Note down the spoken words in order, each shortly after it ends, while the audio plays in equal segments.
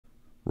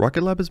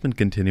Rocket Lab has been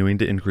continuing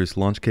to increase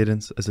launch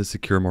cadence as they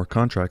secure more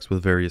contracts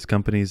with various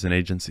companies and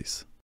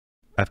agencies.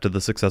 After the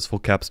successful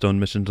CAPSTONE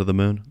mission to the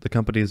Moon, the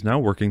company is now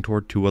working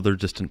toward 2 other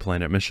distant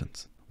planet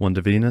missions, one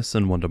to Venus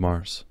and one to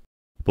Mars,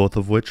 both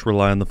of which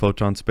rely on the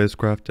Photon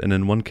spacecraft and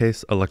in one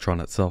case, Electron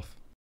itself.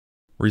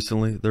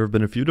 Recently, there have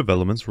been a few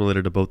developments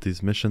related to both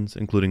these missions,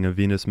 including a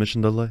Venus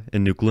mission delay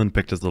and New Glenn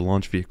picked as the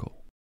launch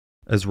vehicle.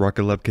 As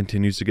Rocket Lab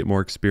continues to get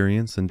more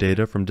experience and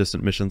data from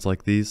distant missions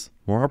like these,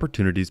 more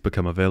opportunities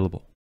become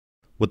available.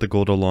 With the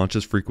goal to launch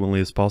as frequently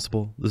as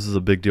possible, this is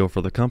a big deal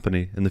for the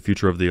company and the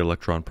future of the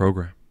Electron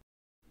program.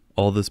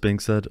 All this being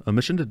said, a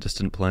mission to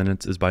distant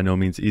planets is by no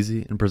means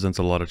easy and presents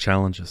a lot of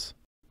challenges.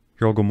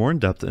 Here I'll go more in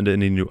depth into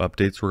any new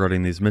updates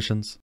regarding these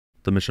missions,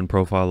 the mission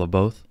profile of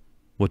both,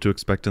 what to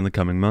expect in the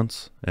coming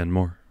months, and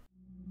more.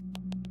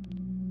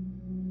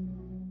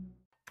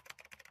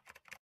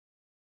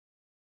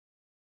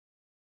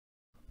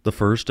 The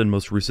first and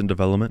most recent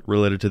development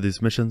related to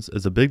these missions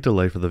is a big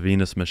delay for the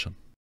Venus mission.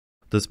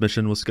 This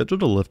mission was scheduled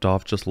to lift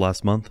off just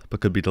last month, but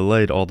could be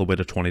delayed all the way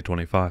to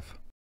 2025.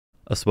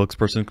 A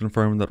spokesperson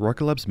confirmed that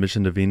Rocket Lab's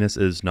mission to Venus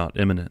is not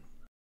imminent.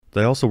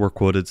 They also were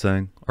quoted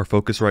saying, "Our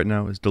focus right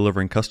now is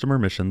delivering customer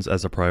missions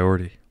as a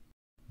priority."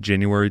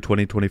 January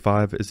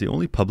 2025 is the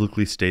only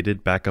publicly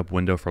stated backup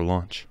window for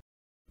launch.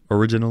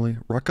 Originally,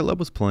 Rocket Lab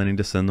was planning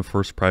to send the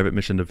first private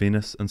mission to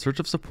Venus in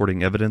search of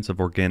supporting evidence of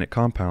organic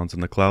compounds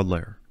in the cloud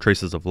layer,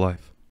 traces of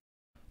life.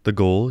 The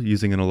goal,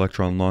 using an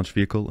Electron launch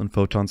vehicle and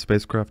Photon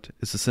spacecraft,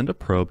 is to send a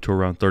probe to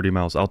around 30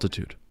 miles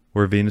altitude,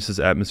 where Venus's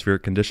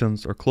atmospheric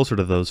conditions are closer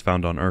to those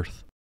found on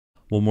Earth.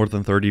 While more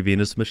than 30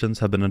 Venus missions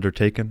have been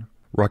undertaken,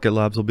 Rocket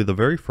Labs will be the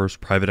very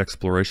first private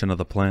exploration of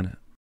the planet.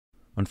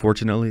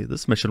 Unfortunately,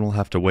 this mission will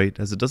have to wait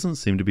as it doesn't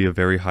seem to be a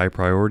very high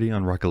priority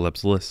on Rocket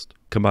Lab's list,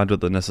 combined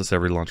with the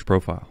necessary launch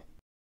profile.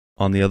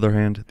 On the other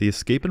hand, the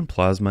Escape and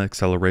Plasma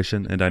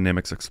Acceleration and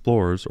Dynamics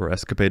Explorers, or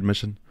ESCAPADE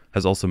mission,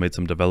 has also made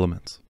some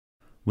developments.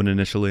 When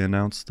initially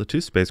announced, the 2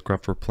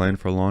 spacecraft were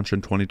planned for launch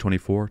in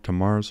 2024 to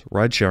Mars,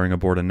 ride-sharing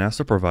aboard a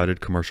NASA-provided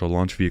commercial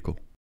launch vehicle.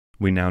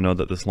 We now know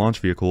that this launch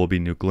vehicle will be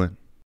New Glenn.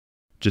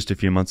 Just a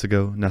few months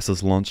ago,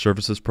 NASA's Launch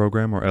Services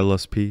Program, or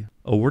LSP,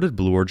 awarded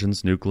Blue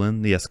Origin's New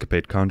Glenn the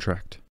ESCAPADE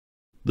contract.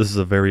 This is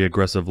a very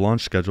aggressive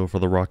launch schedule for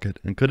the rocket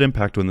and could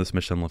impact when this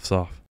mission lifts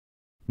off.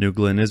 New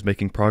Glenn is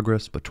making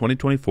progress, but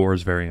 2024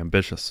 is very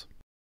ambitious.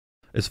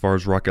 As far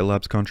as Rocket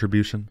Lab's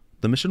contribution,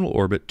 the mission will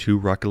orbit 2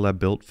 Rocket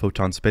Lab-built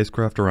Photon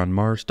spacecraft around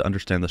Mars to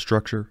understand the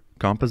structure,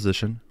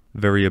 composition,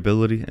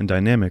 variability, and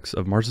dynamics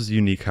of Mars's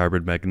unique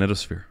hybrid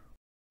magnetosphere.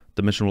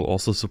 The mission will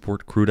also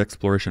support crewed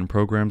exploration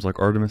programs like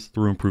Artemis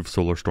through improved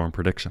solar storm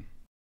prediction.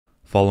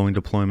 Following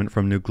deployment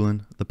from New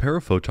Glenn, the pair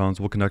of Photons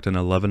will conduct an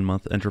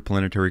 11-month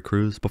interplanetary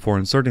cruise before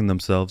inserting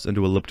themselves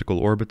into elliptical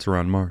orbits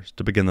around Mars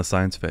to begin the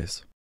science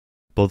phase.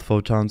 Both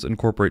Photons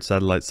incorporate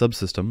satellite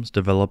subsystems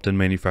developed and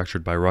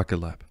manufactured by Rocket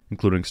Lab,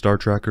 including star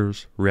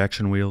trackers,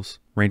 reaction wheels,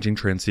 ranging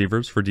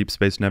transceivers for deep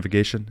space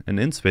navigation, and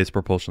in-space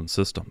propulsion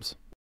systems.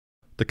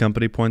 The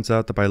company points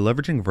out that by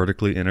leveraging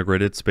vertically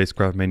integrated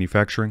spacecraft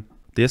manufacturing,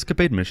 the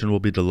ESCAPADE mission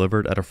will be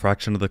delivered at a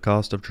fraction of the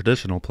cost of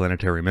traditional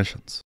planetary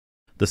missions.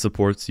 This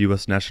supports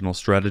U.S. national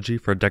strategy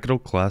for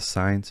decadal-class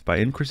science by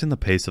increasing the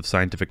pace of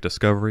scientific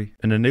discovery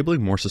and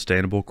enabling more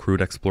sustainable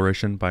crewed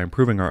exploration by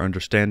improving our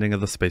understanding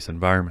of the space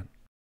environment.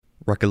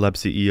 Rocket Lab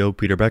CEO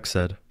Peter Beck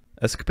said,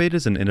 "ESCAPADE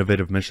is an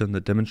innovative mission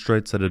that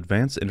demonstrates that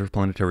advanced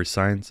interplanetary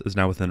science is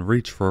now within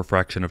reach for a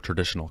fraction of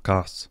traditional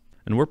costs,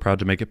 and we're proud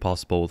to make it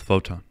possible with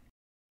Photon."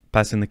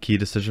 Passing the key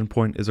decision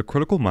point is a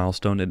critical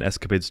milestone in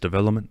ESCAPADE's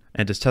development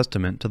and is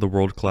testament to the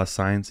world-class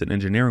science and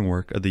engineering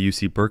work of the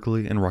UC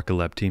Berkeley and Rocket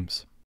Lab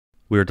teams.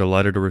 "We are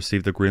delighted to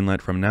receive the green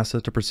light from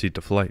NASA to proceed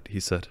to flight," he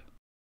said.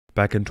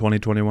 Back in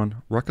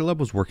 2021, Rocket Lab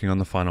was working on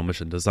the final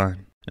mission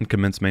design and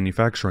commenced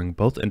manufacturing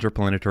both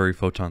interplanetary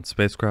Photon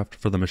spacecraft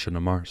for the mission to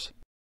Mars.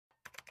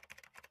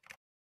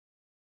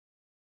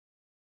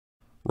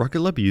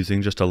 Rocket Lab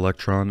using just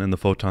Electron and the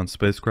Photon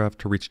spacecraft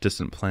to reach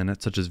distant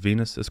planets such as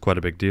Venus is quite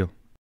a big deal.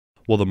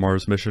 While the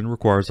Mars mission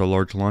requires a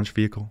large launch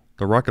vehicle,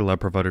 the Rocket Lab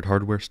provided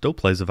hardware still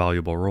plays a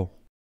valuable role.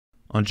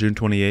 On June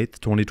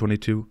 28,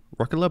 2022,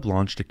 Rocket Lab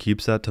launched a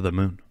CubeSat to the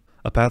Moon,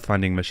 a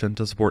pathfinding mission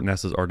to support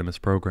NASA's Artemis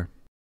program.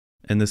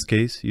 In this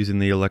case, using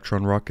the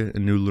Electron rocket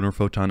and new Lunar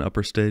Photon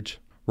upper stage,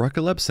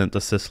 Rocket Lab sent the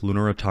CIS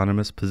Lunar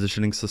Autonomous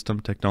Positioning System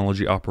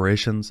Technology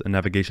Operations and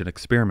Navigation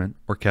Experiment,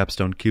 or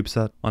CAPSTONE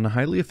CubeSat, on a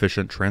highly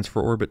efficient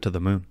transfer orbit to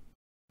the Moon.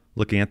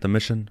 Looking at the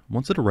mission,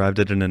 once it arrived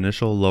at an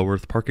initial low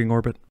Earth parking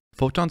orbit,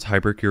 Photon's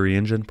Hypercurie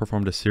engine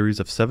performed a series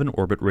of 7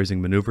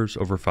 orbit-raising maneuvers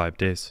over 5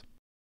 days.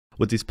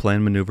 With these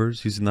planned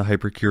maneuvers using the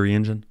Hypercurie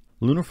engine,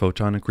 Lunar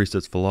Photon increased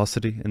its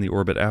velocity in the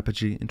orbit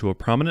apogee into a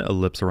prominent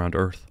ellipse around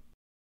Earth.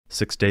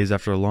 6 days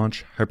after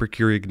launch,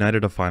 Hypercurie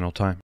ignited a final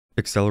time,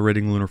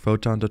 accelerating Lunar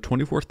Photon to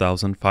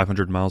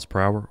 24,500 miles per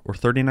hour or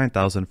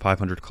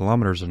 39,500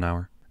 kilometers an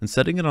hour, and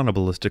setting it on a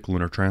ballistic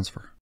lunar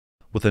transfer.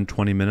 Within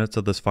 20 minutes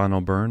of this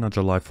final burn on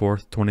July 4,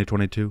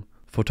 2022,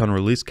 Photon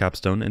released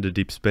Capstone into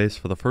deep space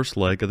for the first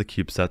leg of the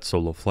CubeSat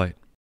solo flight.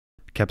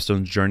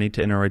 Capstone's journey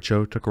to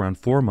NRHO took around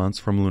 4 months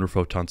from Lunar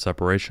Photon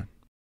separation.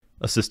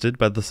 Assisted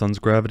by the sun's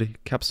gravity,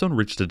 CAPSTONE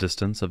reached a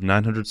distance of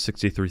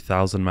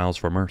 963,000 miles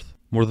from Earth,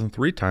 more than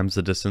 3 times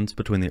the distance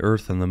between the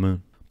Earth and the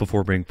Moon,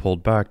 before being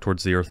pulled back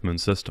towards the Earth-Moon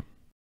system.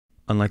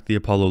 Unlike the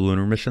Apollo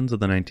lunar missions of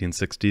the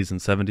 1960s and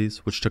 70s,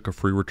 which took a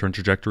free return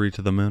trajectory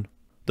to the Moon,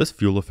 this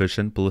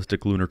fuel-efficient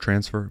ballistic lunar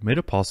transfer made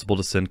it possible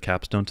to send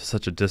CAPSTONE to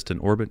such a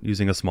distant orbit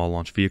using a small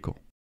launch vehicle.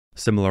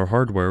 Similar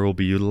hardware will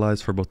be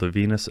utilized for both the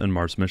Venus and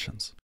Mars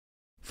missions.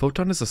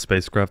 Photon is a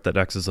spacecraft that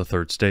acts as a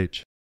third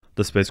stage.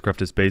 The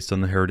spacecraft is based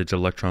on the Heritage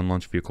Electron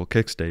launch vehicle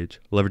kick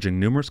stage, leveraging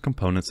numerous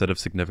components that have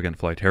significant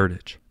flight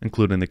heritage,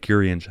 including the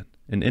Curie engine,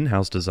 an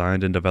in-house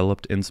designed and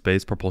developed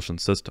in-space propulsion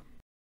system.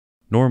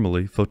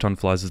 Normally, Photon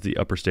flies as the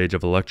upper stage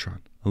of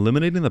Electron,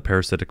 eliminating the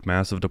parasitic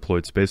mass of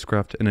deployed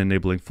spacecraft and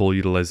enabling full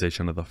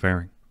utilization of the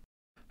fairing.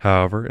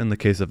 However, in the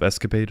case of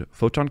Escapade,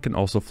 Photon can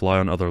also fly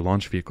on other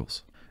launch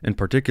vehicles, in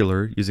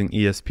particular using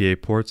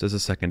ESPA ports as a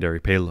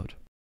secondary payload.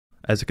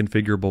 As a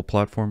configurable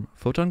platform,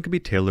 Photon can be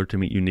tailored to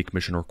meet unique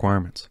mission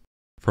requirements.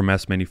 From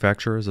mass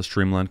manufacture as a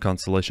streamlined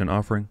constellation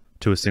offering,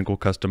 to a single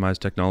customized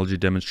technology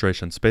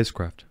demonstration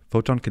spacecraft,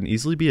 Photon can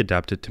easily be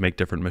adapted to make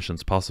different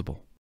missions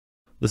possible.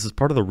 This is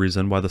part of the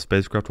reason why the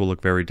spacecraft will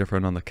look very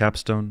different on the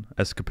CAPSTONE,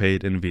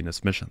 Escapade, and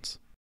Venus missions.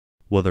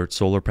 Whether it's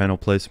solar panel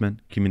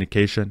placement,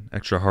 communication,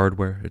 extra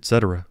hardware,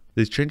 etc.,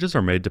 these changes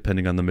are made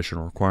depending on the mission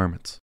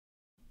requirements.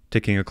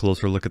 Taking a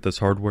closer look at this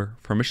hardware,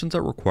 for missions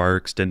that require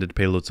extended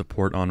payload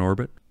support on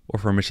orbit, or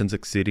for missions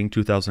exceeding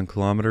 2,000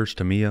 kilometers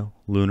to MEO,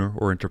 lunar,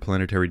 or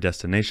interplanetary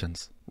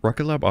destinations,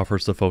 Rocket Lab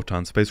offers the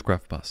Photon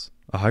spacecraft bus,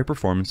 a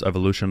high-performance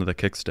evolution of the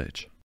kick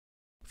stage.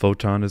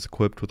 Photon is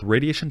equipped with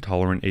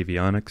radiation-tolerant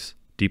avionics,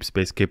 deep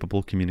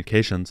space-capable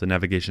communications and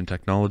navigation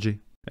technology,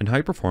 and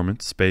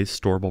high-performance space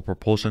storable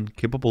propulsion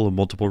capable of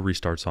multiple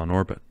restarts on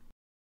orbit.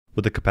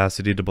 With the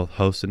capacity to both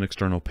host an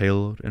external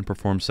payload and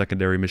perform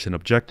secondary mission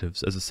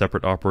objectives as a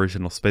separate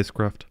operational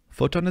spacecraft,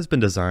 Photon has been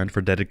designed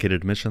for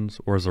dedicated missions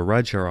or as a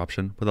rideshare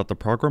option without the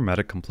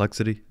programmatic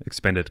complexity,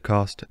 expanded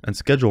cost, and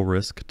schedule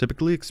risk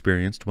typically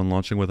experienced when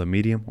launching with a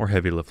medium or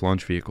heavy-lift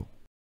launch vehicle.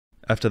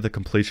 After the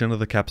completion of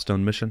the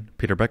CAPSTONE mission,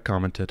 Peter Beck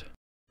commented,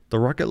 "The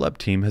Rocket Lab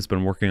team has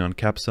been working on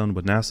CAPSTONE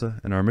with NASA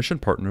and our mission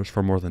partners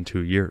for more than 2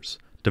 years,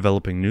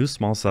 developing new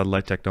small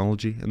satellite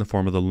technology in the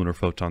form of the Lunar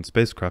Photon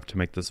spacecraft to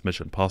make this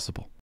mission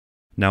possible.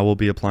 Now we'll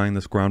be applying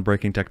this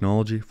groundbreaking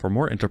technology for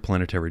more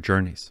interplanetary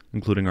journeys,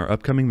 including our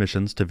upcoming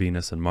missions to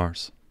Venus and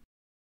Mars."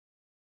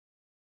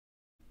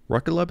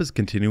 Rocket Lab is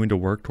continuing to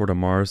work toward a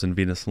Mars and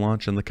Venus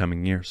launch in the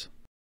coming years.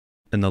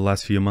 In the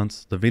last few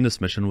months, the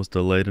Venus mission was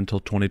delayed until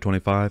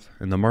 2025,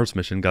 and the Mars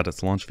mission got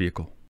its launch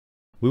vehicle.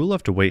 We will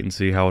have to wait and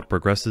see how it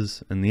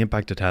progresses and the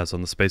impact it has on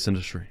the space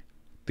industry.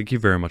 Thank you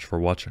very much for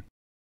watching.